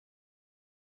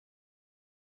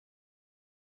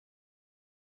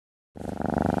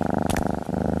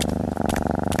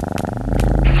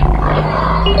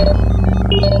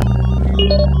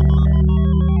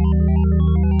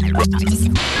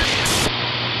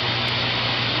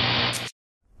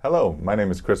Hello, my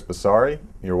name is Chris Basari.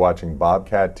 You're watching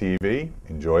Bobcat TV.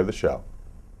 Enjoy the show.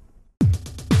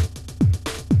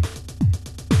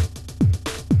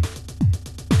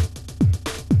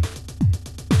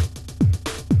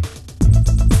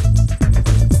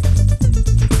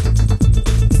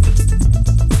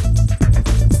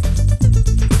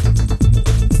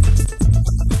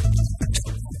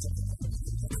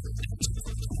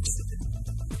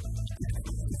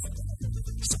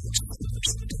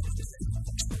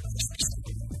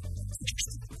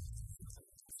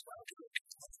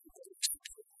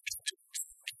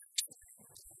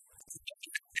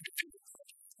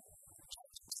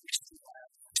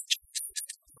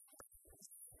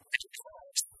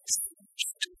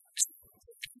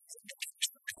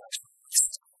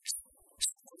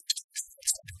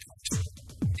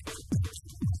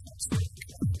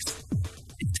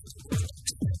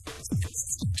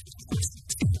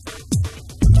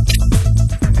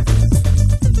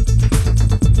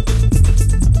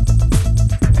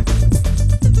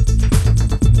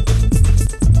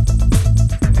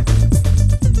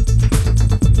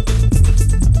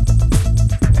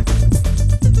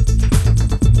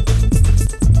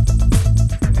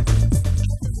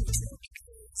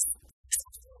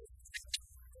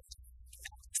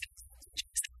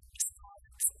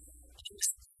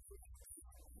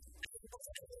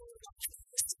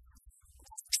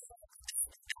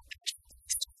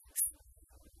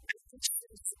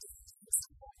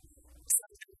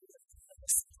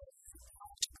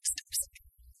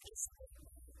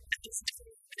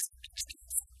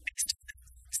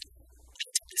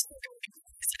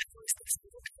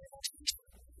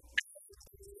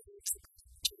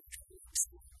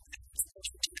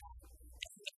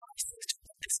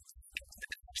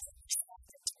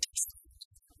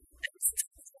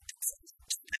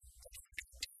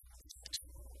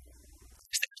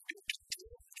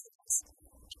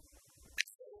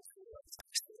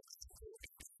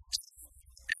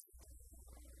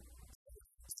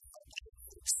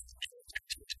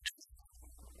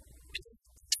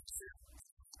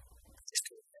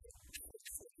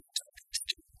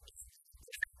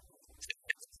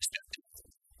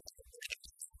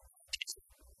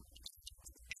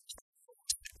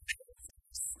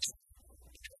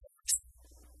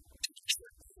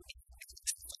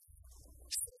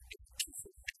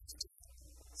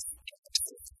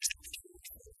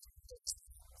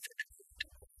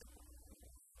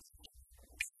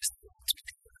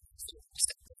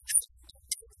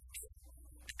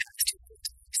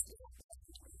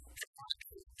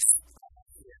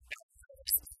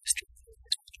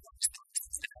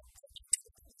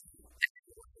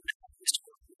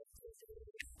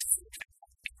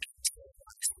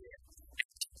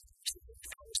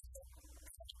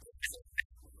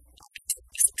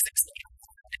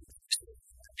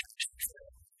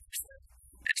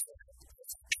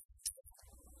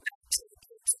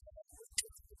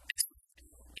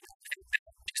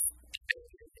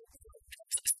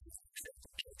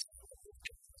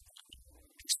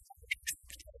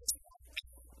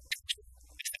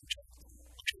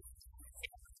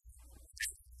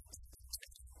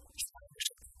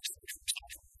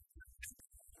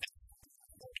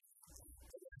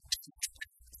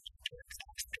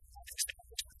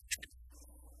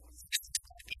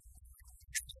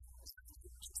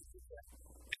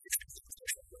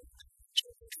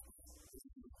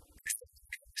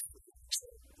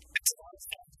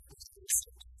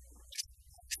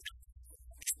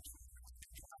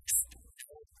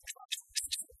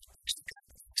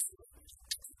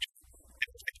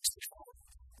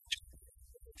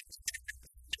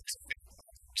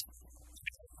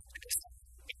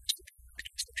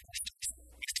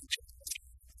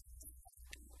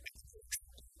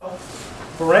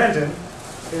 Brandon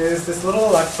is this little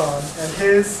electron, and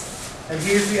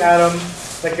he's the atom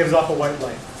that gives off a white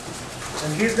light.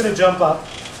 And he's going to jump up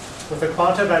with a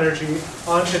quantum energy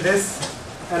onto this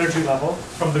energy level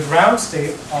from the ground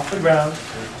state, off the ground,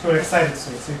 to an excited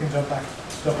state. So you can jump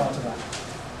onto that.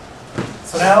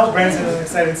 So now Brandon's in an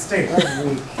excited state.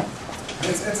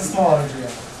 It's a small energy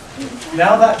atom.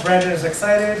 Now that Brandon is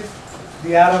excited,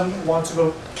 the atom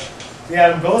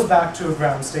goes back to a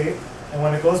ground state. And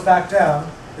when it goes back down,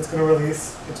 it's going to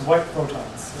release its white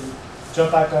photons. So you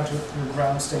jump back down to your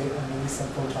ground state and release some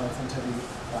photons into the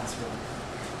glass room.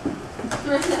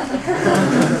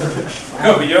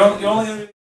 No, but you're only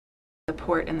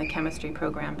support in the chemistry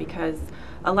program, because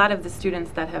a lot of the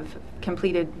students that have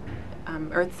completed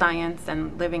earth science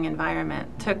and living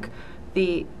environment took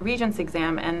the Regents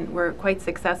exam and were quite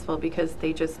successful because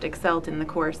they just excelled in the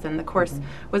course, and the course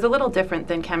was a little different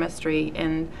than chemistry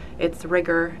in its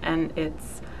rigor and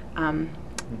its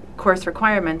course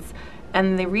requirements.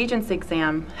 And the Regents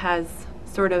exam has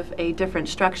sort of a different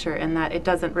structure in that it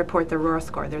doesn't report the raw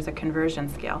score. There's a conversion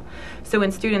scale. So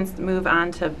when students move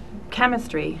on to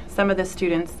chemistry, some of the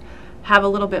students have a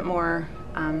little bit more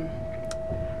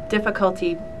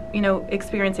difficulty,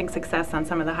 experiencing success on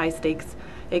some of the high stakes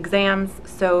exams.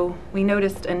 So we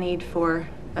noticed a need for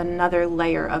another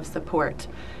layer of support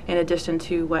in addition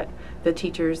to what the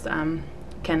teachers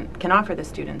can offer the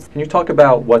students. Can you talk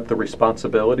about what the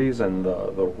responsibilities and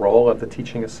the role of the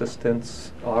teaching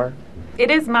assistants are? It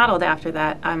is modeled after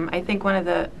that. I think one of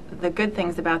the good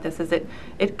things about this is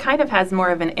it kind of has more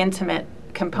of an intimate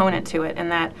component to it in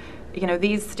that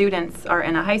these students are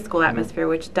in a high school atmosphere,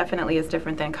 which definitely is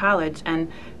different than college,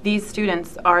 and these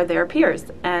students are their peers.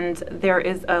 And there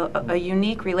is a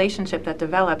unique relationship that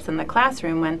develops in the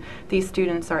classroom when these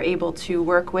students are able to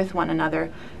work with one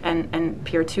another and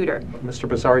peer tutor. Mr.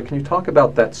 Bassari, can you talk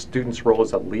about that student's role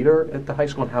as a leader at the high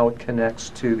school and how it connects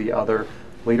to the other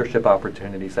leadership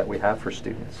opportunities that we have for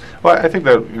students? Well, I think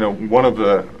that one of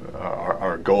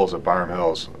our goals at Byram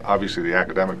Hills, obviously the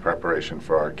academic preparation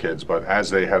for our kids, but as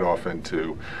they head off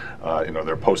into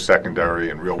their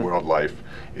post-secondary and real-world life,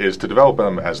 is to develop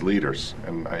them as leaders.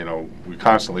 And we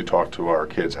constantly talk to our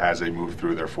kids as they move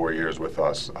through their 4 years with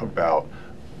us about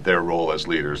their role as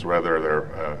leaders, whether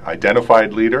they're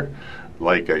identified leader,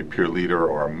 like a peer leader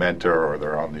or a mentor, or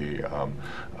they're on the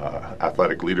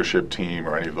athletic leadership team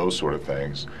or any of those sort of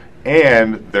things,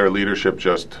 and their leadership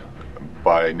just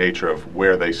by nature of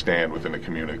where they stand within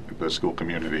the school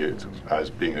community as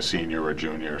being a senior or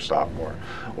junior or sophomore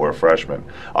or a freshman.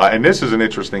 And this is an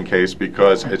interesting case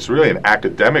because it's really an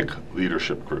academic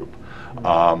leadership group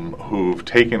who've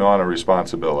taken on a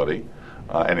responsibility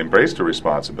and embraced a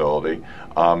responsibility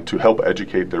to help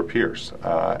educate their peers.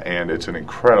 And it's an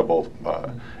incredible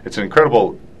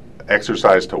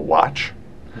exercise to watch,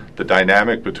 the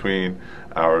dynamic between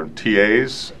our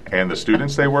TAs and the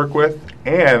students they work with,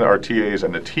 and our TAs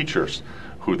and the teachers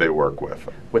who they work with.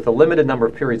 With a limited number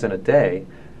of periods in a day,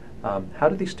 how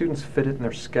do these students fit it in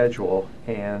their schedule,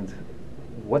 and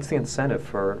what's the incentive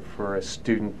for a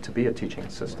student to be a teaching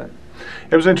assistant?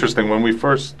 It was interesting when we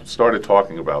first started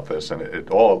talking about this, and it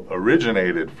all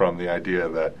originated from the idea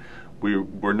that we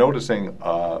were noticing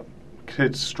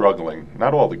kids struggling,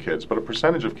 not all the kids, but a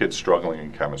percentage of kids struggling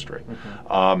in chemistry,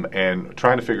 and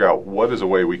trying to figure out what is a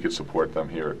way we could support them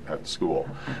here at school.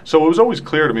 So it was always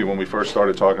clear to me when we first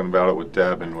started talking about it with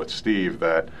Deb and with Steve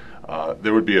that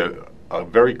there would be a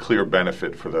very clear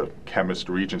benefit for the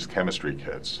Regents chemistry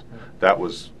kids. That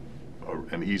was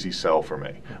an easy sell for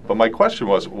me. But my question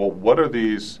was, well, what are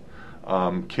these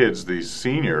kids, these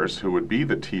seniors who would be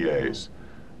the TAs,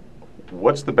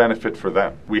 what's the benefit for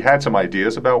them? We had some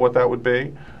ideas about what that would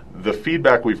be. The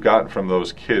feedback we've gotten from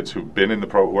those kids who've been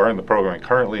who are in the program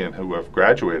currently and who have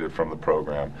graduated from the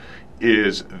program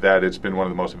is that it's been one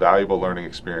of the most valuable learning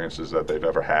experiences that they've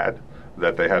ever had,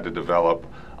 that they had to develop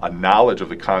a knowledge of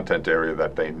the content area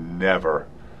that they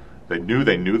knew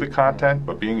the content,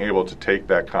 but being able to take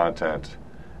that content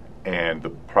and the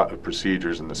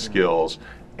procedures and the skills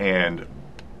and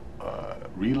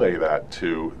relay that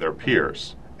to their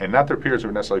peers. And not their peers who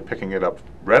were necessarily picking it up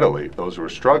readily. Those who were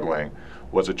struggling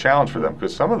was a challenge for them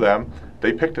because some of them,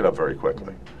 they picked it up very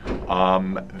quickly.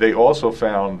 They also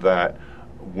found that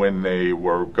when they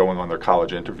were going on their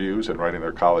college interviews and writing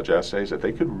their college essays, that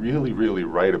they could really, really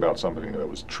write about something that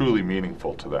was truly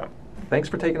meaningful to them. Thanks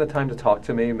for taking the time to talk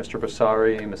to me, Mr.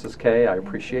 Bassari and Mrs. Kay. I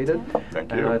appreciate it.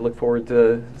 Thank you. And I look forward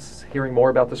to hearing more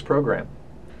about this program.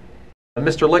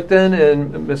 Mr. Lichten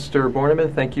and Mr.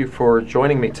 Borneman, thank you for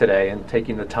joining me today and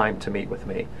taking the time to meet with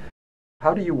me.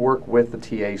 How do you work with the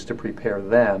TAs to prepare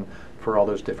them for all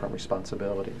those different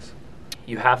responsibilities?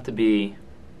 You have to be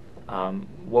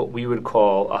what we would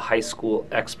call a high school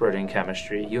expert in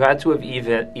chemistry. You had to have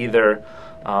either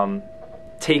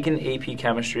taken AP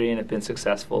chemistry and have been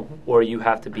successful, or you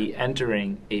have to be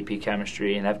entering AP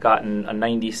chemistry and have gotten a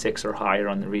 96 or higher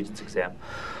on the Regents exam.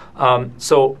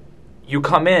 So you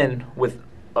come in with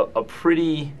a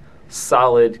pretty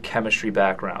solid chemistry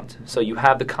background, so you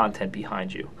have the content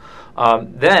behind you.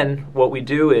 Then what we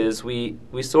do is we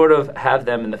sort of have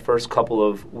them in the first couple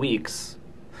of weeks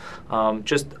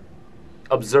just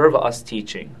observe us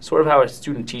teaching, sort of how a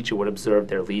student teacher would observe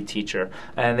their lead teacher.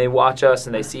 And they watch us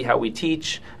and they see how we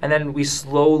teach, and then we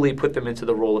slowly put them into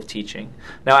the role of teaching.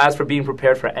 Now, as for being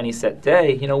prepared for any set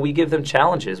day, we give them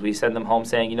challenges. We send them home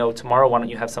saying, tomorrow why don't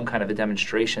you have some kind of a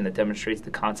demonstration that demonstrates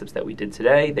the concepts that we did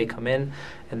today. They come in,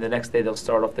 and the next day they'll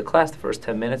start off the class, the first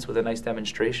 10 minutes, with a nice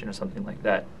demonstration or something like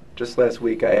that. Just last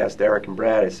week I asked Eric and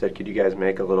Brad, I said, could you guys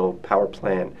make a little power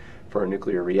plan for a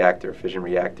nuclear reactor, fission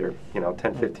reactor, 10,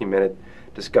 15-minute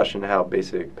discussion how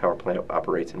basic power plant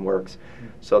operates and works.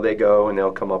 So they go and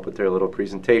they'll come up with their little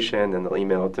presentation, and they'll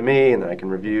email it to me, and then I can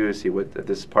review, see what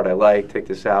this part I like, take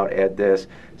this out, add this.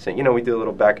 So, we do a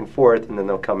little back and forth, and then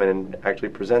they'll come in and actually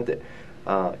present it.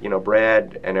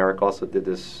 Brad and Eric also did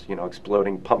this,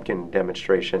 exploding pumpkin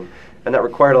demonstration, and that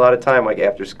required a lot of time. Like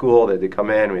after school, they had to come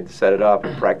in, we had to set it up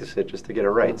and practice it just to get it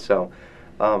right. So,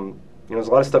 there's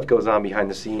a lot of stuff goes on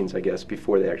behind the scenes, I guess,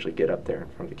 before they actually get up there in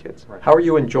front of the kids. How are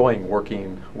you enjoying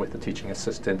working with the teaching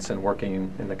assistants and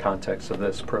working in the context of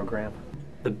this program?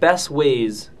 The best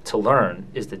ways to learn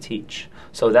is to teach.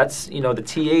 So that's, the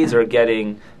TAs are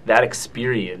getting that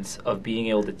experience of being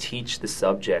able to teach the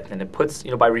subject. And it puts,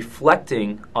 by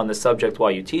reflecting on the subject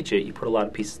while you teach it, you put a lot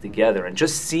of pieces together. And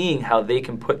just seeing how they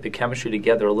can put the chemistry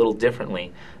together a little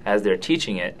differently as they're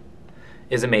teaching it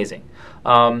is amazing.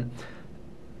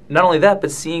 Not only that,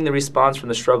 but seeing the response from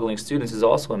the struggling students is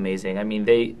also amazing. I mean,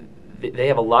 they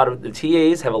have the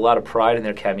TAs have a lot of pride in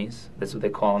their chemis. That's what they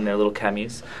call them, their little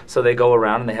chemis. So they go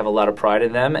around and they have a lot of pride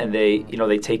in them, and they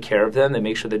take care of them. They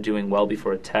make sure they're doing well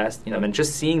before a test. And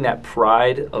just seeing that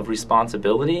pride of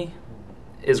responsibility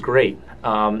is great.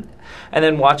 And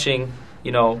then watching,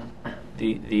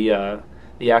 the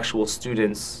actual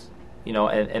students,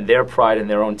 and their pride in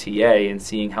their own TA, and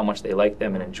seeing how much they like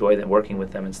them and enjoy them, working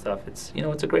with them and stuff. It's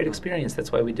it's a great experience.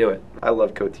 That's why we do it. I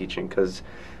love co-teaching because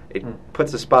it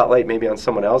puts the spotlight maybe on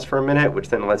someone else for a minute, which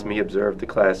then lets me observe the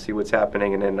class, see what's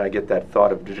happening, and then I get that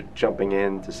thought of jumping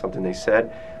into something they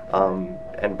said,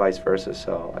 and vice versa.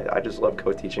 So I just love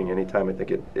co-teaching anytime. I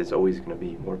think it is always going to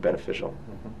be more beneficial.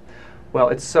 Well,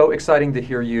 it's so exciting to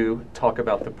hear you talk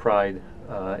about the pride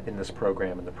in this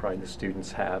program and the pride the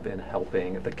students have in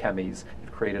helping the chemis.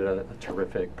 You've created a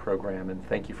terrific program, and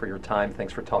thank you for your time.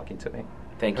 Thanks for talking to me.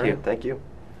 Thank you. Right, thank you.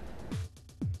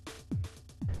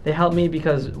 They helped me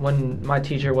because when my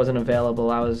teacher wasn't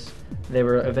available, they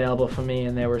were available for me,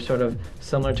 and they were sort of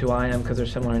similar to I am because they're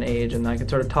similar in age, and I could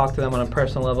sort of talk to them on a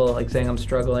personal level, like saying I'm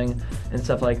struggling and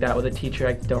stuff like that. With a teacher,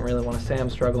 I don't really want to say I'm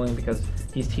struggling because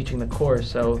he's teaching the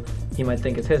course, so he might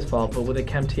think it's his fault. But with a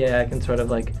chem TA, I can sort of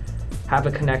have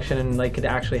a connection, and they could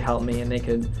actually help me, and they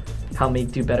could help me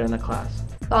do better in the class.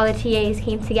 All the TAs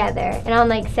came together, and on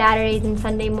Saturdays and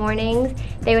Sunday mornings,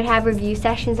 they would have review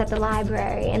sessions at the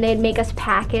library, and they'd make us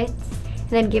packets and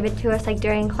then give it to us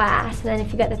during class. And then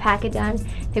if you got the packet done,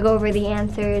 they go over the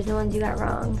answers, the ones you got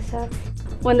wrong. So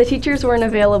when the teachers weren't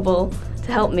available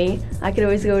to help me, I could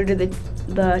always go to the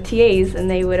TAs,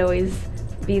 and they would always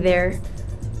be there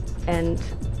and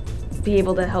be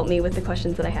able to help me with the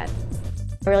questions that I had.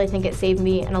 I really think it saved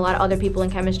me and a lot of other people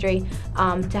in chemistry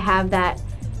to have that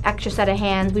extra set of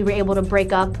hands. We were able to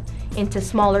break up into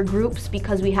smaller groups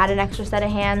because we had an extra set of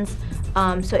hands.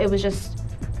 So it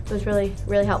was really,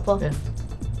 really helpful. Yeah.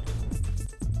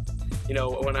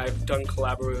 When I've done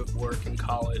collaborative work in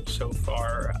college so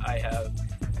far, I have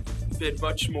been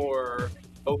much more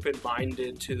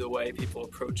open-minded to the way people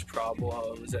approach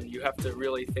problems, and you have to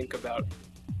really think about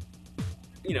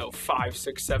 5,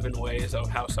 6, 7 ways of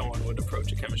how someone would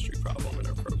approach a chemistry problem in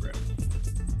our program.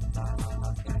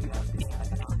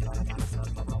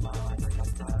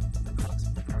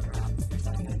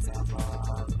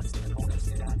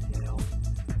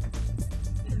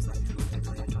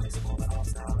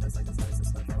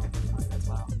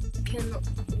 You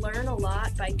can learn a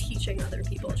lot by teaching other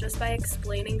people. Just by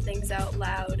explaining things out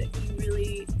loud, you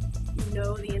really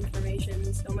know the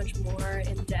information so much more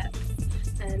in depth,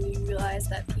 and you realize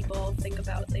that people think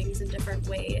about things in different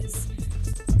ways.